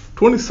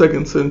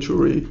 22nd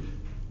century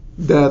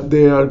that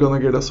they are going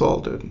to get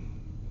assaulted.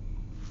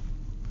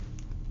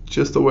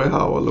 Just the way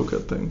how I look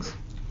at things.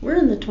 We're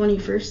in the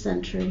 21st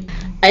century.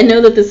 I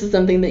know that this is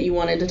something that you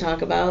wanted to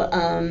talk about.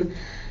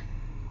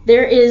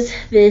 There is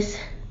this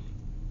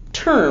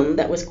term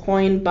that was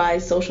coined by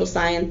social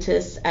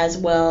scientists as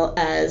well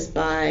as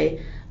by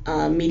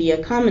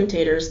media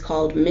commentators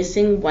called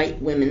missing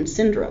white women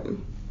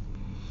syndrome.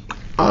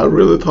 I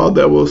really thought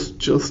that was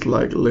just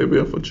like a little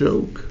bit of a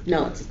joke.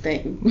 No, it's a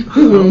thing.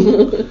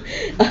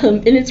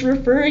 And it's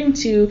referring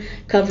to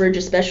coverage,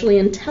 especially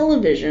in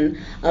television,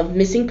 of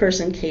missing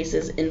person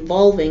cases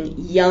involving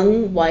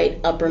young white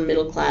upper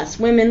middle class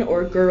women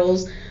or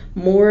girls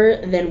more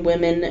than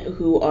women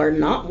who are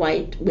not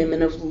white,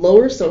 women of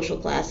lower social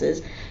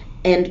classes,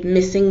 and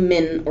missing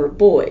men or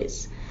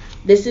boys.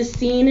 This is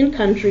seen in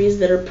countries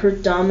that are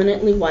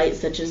predominantly white,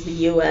 such as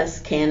the US,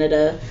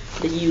 Canada,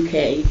 the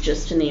UK,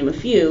 just to name a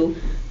few.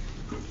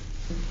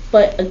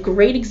 But a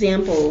great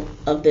example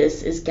of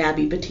this is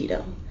Gabby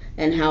Petito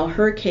and how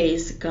her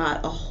case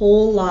got a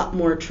whole lot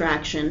more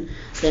traction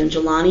than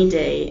Jelani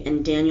Day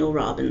and Daniel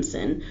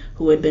Robinson,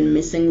 who had been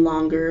missing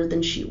longer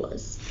than she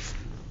was.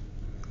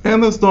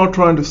 And that's not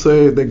trying to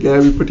say that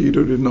Gabby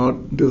Petito did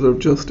not deserve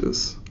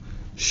justice.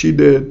 She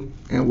did,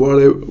 and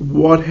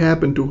what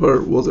happened to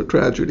her was a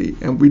tragedy,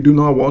 and we do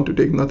not want to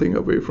take nothing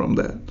away from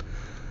that.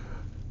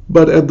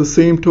 But at the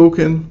same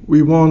token,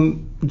 we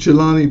want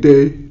Jelani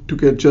Day to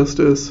get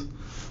justice.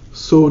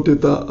 So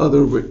did the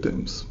other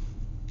victims.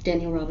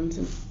 Daniel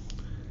Robinson.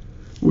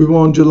 We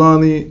want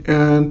Jelani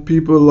and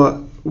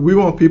we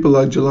want people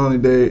like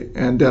Jelani Day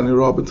and Daniel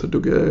Robinson to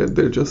get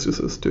their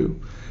justices too.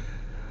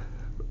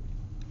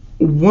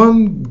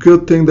 One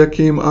good thing that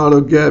came out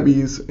of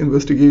Gabby's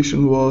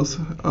investigation was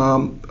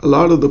a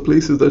lot of the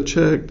places that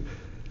checked,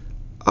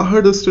 I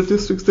heard the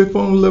statistics, they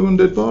found 11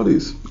 dead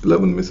bodies,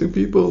 11 missing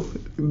people.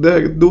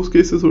 Those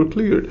cases were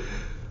cleared.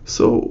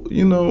 So,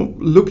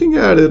 looking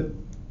at it,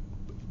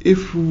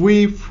 if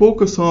we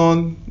focus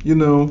on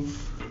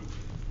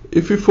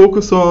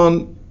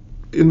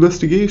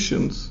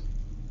investigations.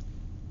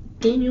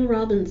 Daniel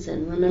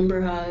Robinson,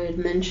 remember how I had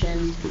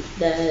mentioned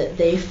that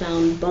they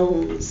found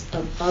bones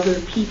of other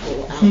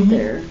people out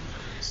there?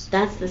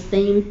 That's the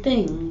same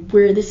thing,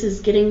 where this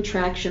is getting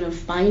traction of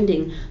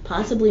finding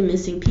possibly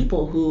missing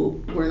people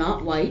who were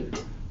not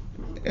white,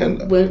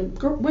 and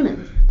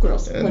women,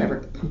 girls,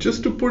 whatever.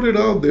 Just to put it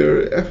out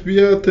there,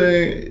 FBI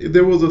thing,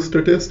 there was a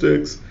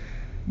statistics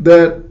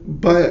that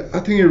I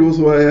think it was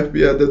by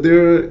FBI, that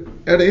there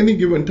at any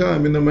given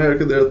time in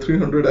America there are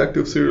 300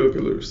 active serial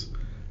killers.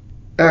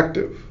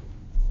 Active.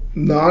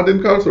 Not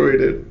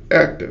incarcerated,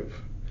 active.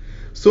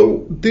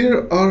 So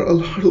there are a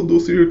lot of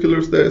those serial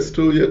killers that are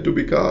still yet to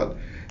be caught.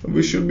 And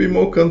we should be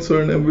more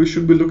concerned and we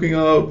should be looking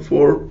out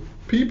for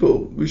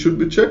people. We should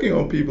be checking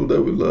on people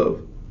that we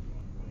love.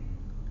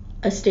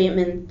 A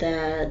statement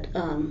that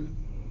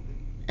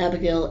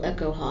Abigail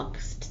Echo Hawk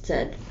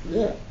said,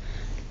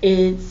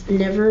 it's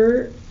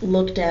never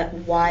looked at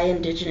why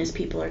Indigenous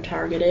people are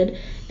targeted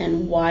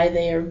and why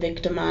they are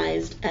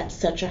victimized at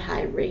such a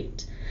high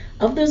rate.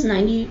 Of those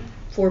 90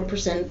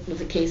 4% of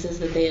the cases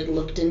that they had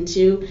looked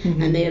into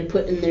Mhm. and they had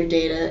put in their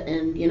data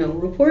and,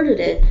 reported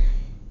it,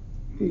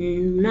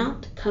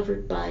 not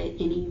covered by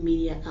any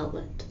media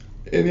outlet.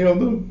 Any of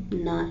them?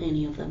 Not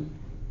any of them.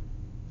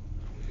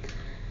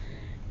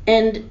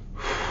 And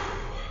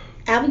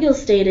Abigail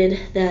stated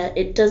that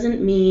it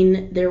doesn't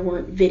mean there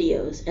weren't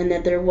videos and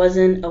that there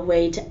wasn't a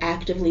way to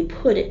actively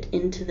put it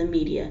into the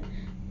media.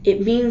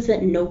 It means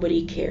that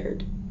nobody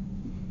cared.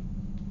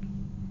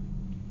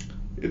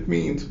 It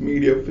means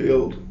media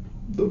failed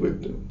the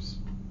victims.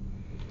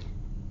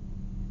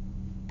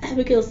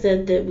 Abigail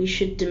said that we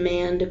should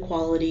demand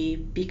equality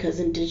because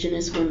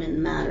Indigenous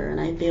women matter, and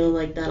I feel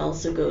like that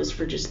also goes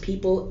for just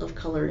people of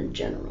color in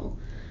general,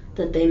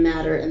 that they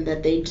matter and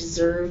that they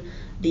deserve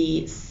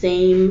the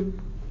same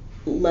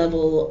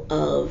level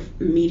of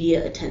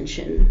media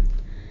attention.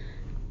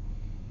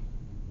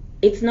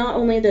 It's not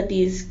only that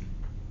these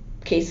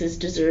cases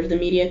deserve the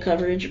media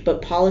coverage,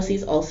 but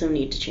policies also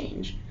need to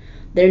change.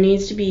 There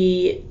needs to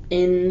be,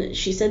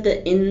 she said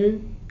that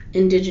in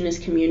Indigenous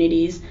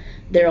communities,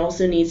 there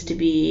also needs to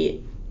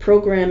be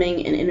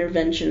programming and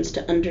interventions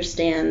to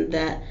understand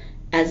that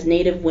as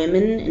Native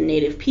women and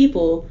Native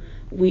people,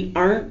 we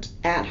aren't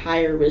at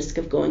higher risk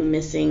of going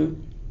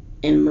missing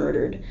and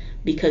murdered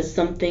because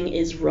something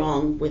is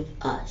wrong with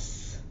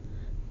us.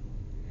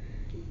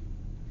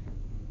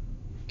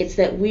 It's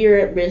that we're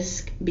at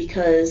risk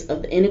because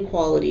of the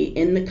inequality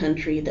in the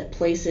country that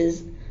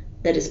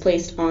is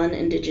placed on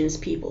Indigenous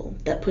people,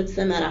 that puts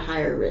them at a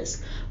higher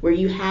risk, where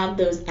you have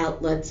those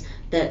outlets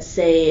that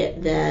say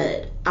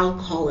that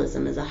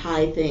alcoholism is a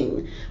high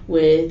thing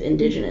with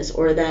Indigenous,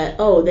 or that,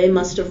 they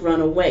must have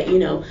run away,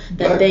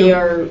 that they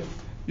are...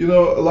 A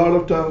lot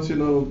of times,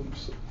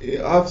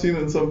 I've seen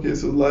in some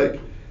cases like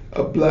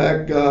a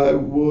black guy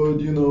would,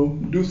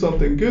 do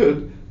something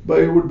good, but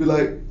it would be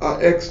like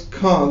our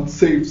ex-con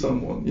saved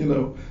someone,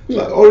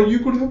 Yeah. or you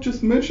could have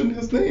just mentioned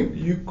his name.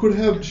 You could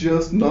have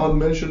just not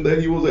mentioned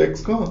that he was an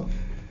ex-con.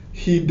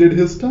 He did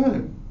his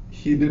time.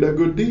 He did a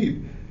good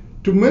deed.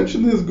 To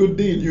mention his good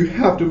deed, you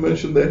have to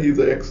mention that he's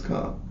an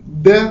ex-con.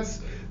 That's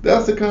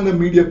the kind of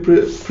media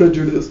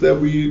prejudice that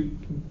we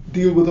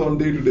deal with on a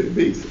day-to-day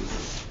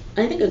basis.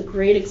 I think a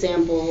great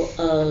example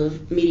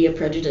of media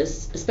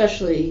prejudice,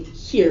 especially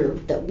here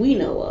that we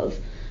know of,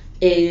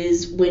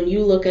 is when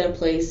you look at a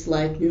place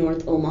like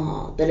North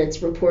Omaha, that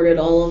it's reported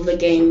all of the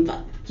gang.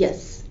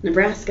 Yes,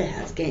 Nebraska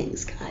has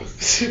gangs,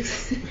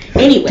 guys.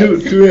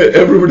 Anyways. To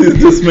everybody's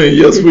dismay,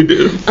 yes, we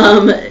do.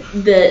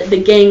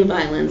 The gang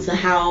violence,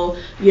 how,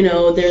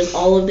 there's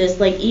all of this,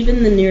 like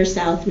even the near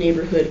South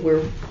neighborhood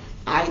where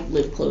I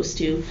live close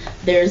to,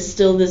 there's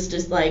still this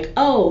just like,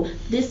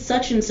 this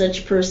such and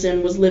such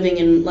person was living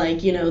in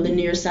the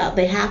near South.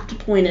 They have to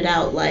point it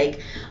out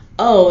like,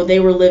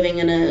 they were living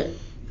in a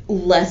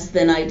less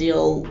than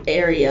ideal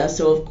area,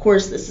 so of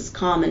course this is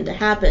common to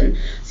happen.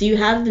 So you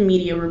have the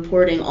media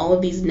reporting all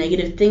of these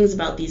negative things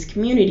about these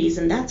communities,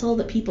 and that's all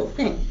that people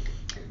think.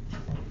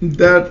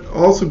 That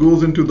also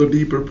goes into the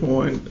deeper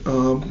point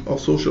of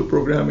social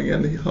programming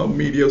and how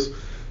media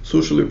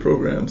socially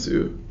programs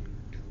you.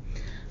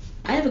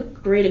 I have a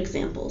great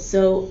example.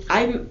 So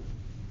I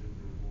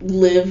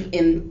live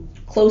in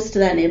close to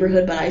that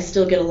neighborhood, but I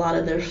still get a lot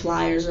of their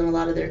flyers and a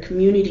lot of their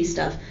community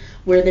stuff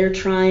where they're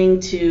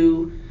trying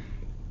to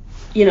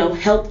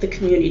help the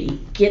community,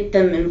 get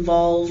them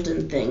involved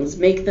in things,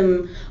 make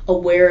them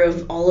aware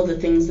of all of the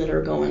things that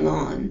are going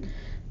on.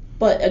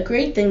 But a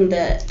great thing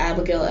that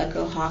Abigail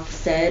Echo Hawk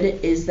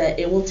said is that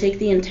it will take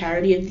the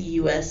entirety of the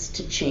U.S.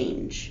 to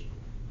change.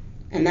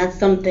 And that's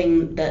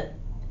something that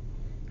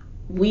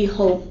we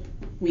hope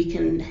we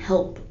can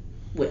help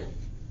with,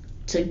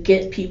 to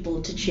get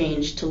people to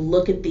change, to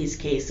look at these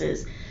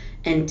cases,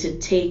 and to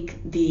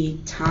take the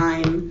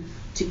time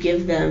to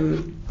give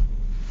them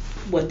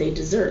what they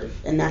deserve,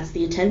 and that's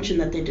the attention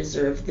that they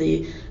deserve,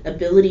 the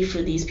ability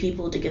for these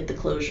people to get the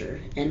closure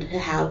and to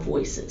have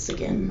voices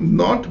again.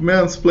 Not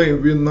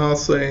mansplain, we're not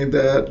saying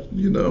that,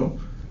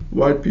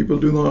 white people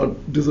do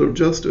not deserve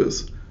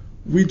justice.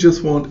 We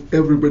just want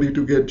everybody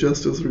to get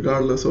justice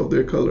regardless of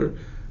their color.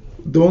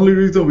 The only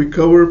reason we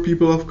cover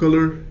people of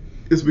color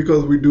is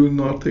because we do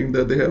not think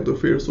that they have the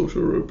fair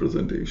social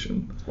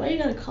representation. Why you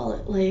gotta call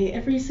it, like,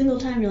 every single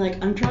time you're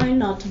like, I'm trying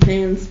not to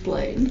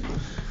mansplain.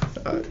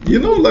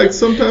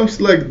 Sometimes,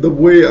 the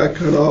way I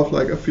cut off,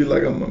 I feel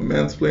like I'm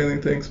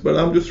mansplaining things, but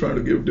I'm just trying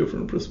to give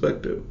different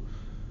perspective.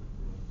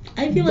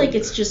 I feel like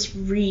it's just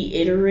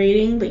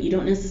reiterating, but you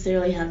don't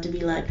necessarily have to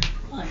be like,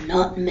 I'm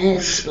not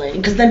mansplaining,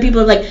 because then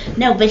people are like,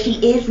 no, but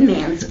he is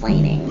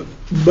mansplaining.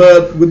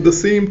 But with the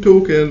same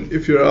token,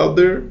 if you're out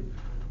there,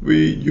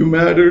 you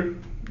matter,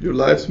 your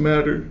lives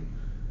matter,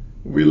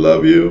 we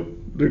love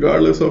you,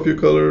 regardless of your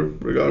color,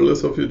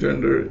 regardless of your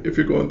gender. If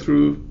you're going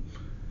through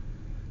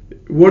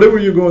whatever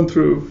you're going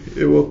through,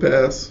 it will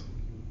pass.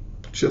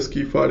 Just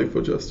keep fighting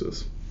for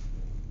justice.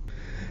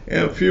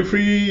 And feel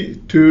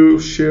free to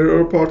share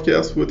our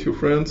podcast with your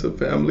friends and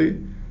family.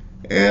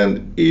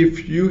 And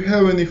if you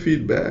have any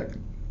feedback,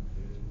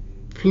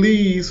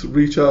 please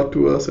reach out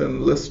to us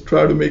and let's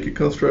try to make it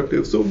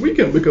constructive so we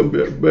can become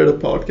better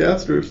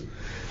podcasters.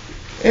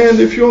 And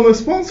if you want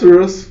to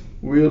sponsor us,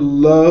 we'd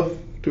love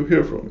to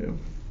hear from you.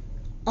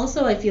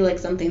 Also, I feel like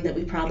something that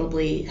we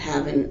probably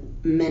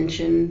haven't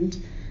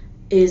mentioned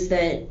is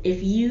that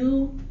if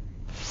you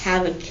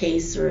have a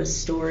case or a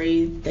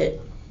story that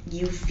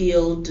you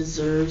feel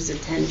deserves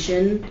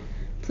attention,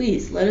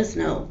 please let us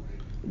know.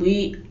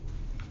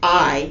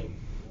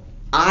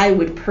 I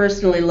would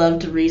personally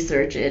love to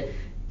research it.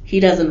 He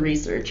doesn't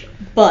research,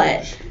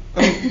 but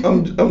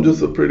I'm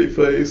just a pretty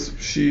face.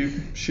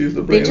 She's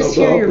the they brain just of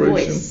the hear your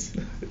operation. voice.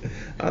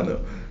 I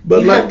know,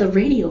 but You like have the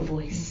radio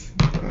voice.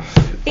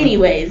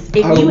 Anyways,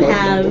 if I you don't like my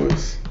have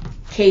voice.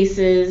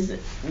 cases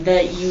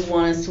that you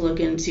want us to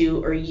look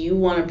into, or you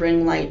want to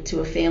bring light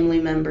to a family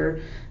member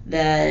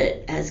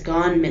that has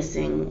gone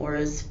missing or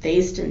has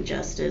faced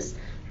injustice,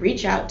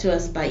 reach out to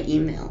us by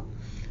email.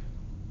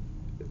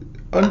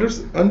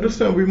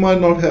 Understand we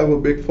might not have a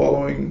big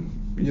following,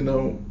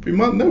 we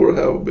might never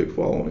have a big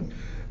following,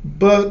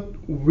 but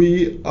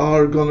we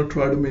are gonna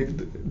try to make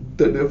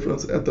the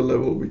difference at the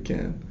level we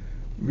can.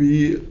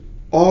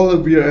 All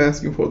we are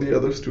asking for the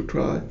others to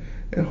try,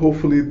 and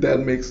hopefully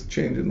that makes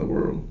change in the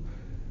world.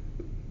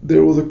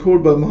 There was a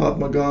quote by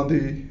Mahatma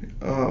Gandhi.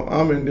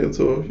 I'm Indian,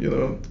 so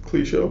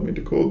cliche of me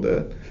to quote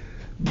that.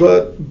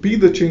 But be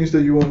the change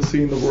that you want to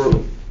see in the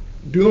world.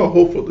 Do not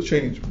hope for the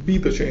change. Be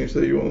the change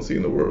that you want to see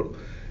in the world.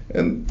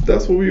 And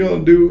that's what we're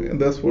going to do, and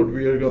that's what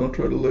we are going to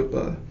try to live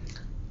by.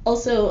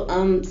 Also,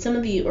 some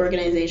of the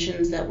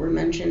organizations that were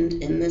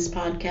mentioned in this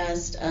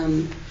podcast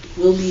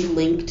will be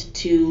linked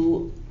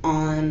to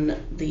on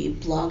the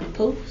blog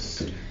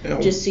post,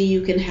 just so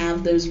you can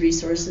have those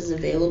resources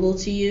available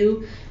to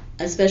you,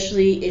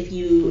 especially if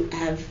you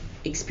have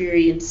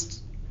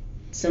experienced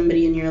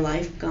somebody in your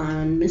life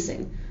gone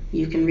missing.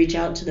 You can reach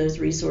out to those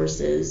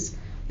resources,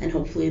 and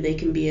hopefully they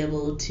can be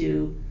able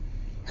to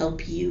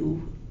help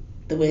you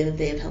the way that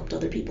they have helped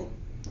other people.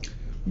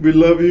 We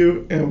love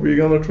you, and we're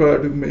going to try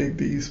to make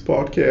these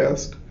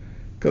podcasts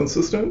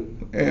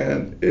consistent.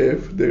 And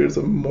if there's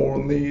a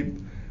more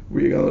need,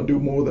 we're going to do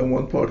more than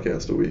one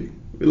podcast a week.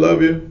 We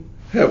love you.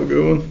 Have a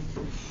good one.